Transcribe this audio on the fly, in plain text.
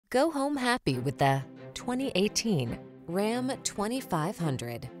Go home happy with the 2018 Ram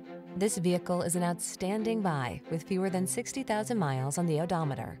 2500. This vehicle is an outstanding buy with fewer than 60,000 miles on the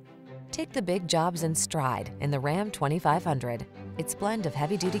odometer. Take the big jobs in stride in the Ram 2500. Its blend of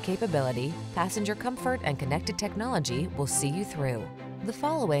heavy-duty capability, passenger comfort, and connected technology will see you through. The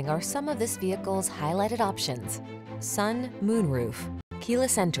following are some of this vehicle's highlighted options: sun moonroof,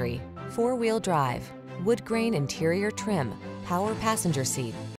 keyless entry, four-wheel drive, wood grain interior trim, power passenger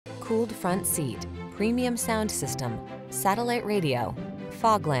seat, cooled front seat, premium sound system, satellite radio,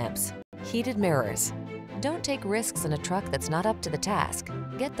 fog lamps, heated mirrors. Don't take risks in a truck that's not up to the task.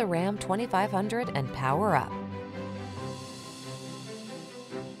 Get the Ram 2500 and power up.